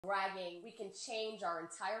Bragging, we can change our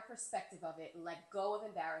entire perspective of it, let go of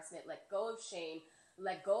embarrassment, let go of shame,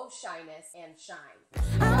 let go of shyness, and shine.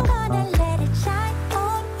 I'm gonna let it shine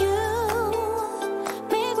on you.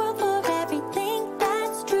 Make room for everything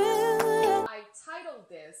that's true. I titled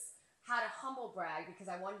this How to Humble Brag because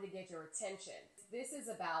I wanted to get your attention. This is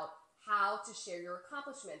about how to share your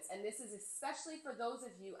accomplishments, and this is especially for those of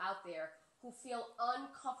you out there who feel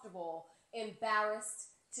uncomfortable, embarrassed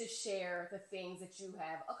to share the things that you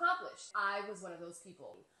have accomplished. I was one of those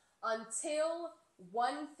people until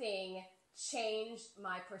one thing changed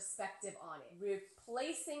my perspective on it.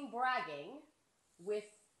 Replacing bragging with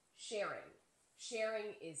sharing.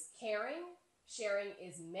 Sharing is caring, sharing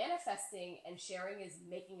is manifesting, and sharing is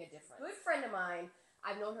making a difference. A good friend of mine,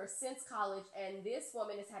 I've known her since college, and this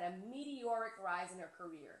woman has had a meteoric rise in her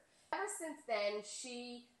career. Ever since then,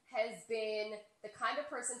 she has been the kind of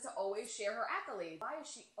person to always share her accolades. Why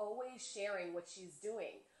is she always sharing what she's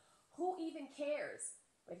doing? Who even cares?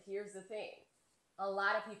 But here's the thing. A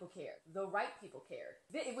lot of people cared. The right people cared.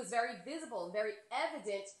 It was very visible and very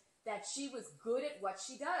evident that she was good at what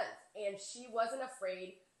she does, and she wasn't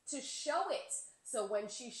afraid to show it. So when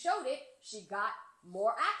she showed it, she got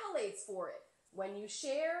more accolades for it. When you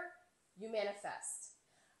share, you manifest.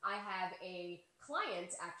 I have a client,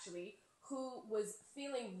 actually, who was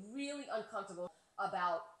feeling really uncomfortable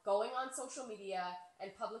about going on social media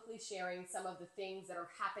and publicly sharing some of the things that are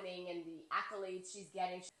happening and the accolades she's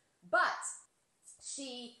getting. But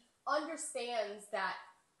she understands that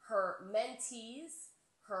her mentees,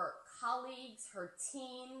 her colleagues, her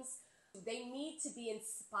teams, they need to be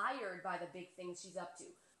inspired by the big things she's up to.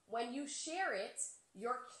 When you share it,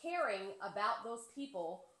 you're caring about those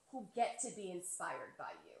people who get to be inspired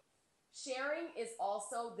by you. Sharing is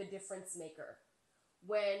also the difference maker.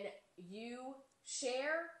 When you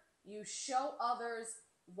share, you show others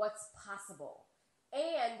what's possible.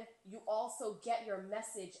 And you also get your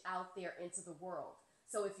message out there into the world.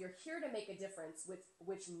 So if you're here to make a difference,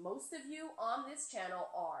 which most of you on this channel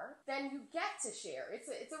are, then you get to share. It's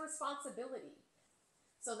a responsibility.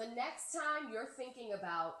 So the next time you're thinking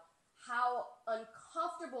about how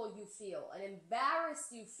uncomfortable you feel, and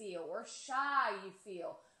embarrassed you feel, or shy you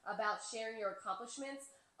feel about sharing your accomplishments,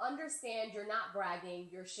 understand you're not bragging,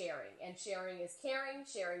 you're sharing. And sharing is caring,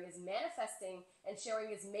 sharing is manifesting, and sharing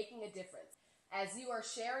is making a difference. As you are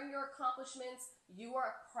sharing your accomplishments, you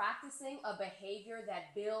are practicing a behavior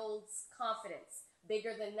that builds confidence.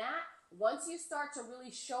 Bigger than that, once you start to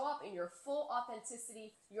really show up in your full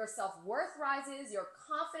authenticity, your self-worth rises, your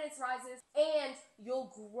confidence rises, and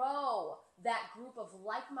you'll grow that group of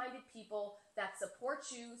like-minded people that support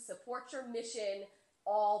you, support your mission,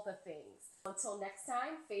 all the things. Until next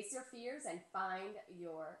time, face your fears and find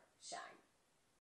your shine.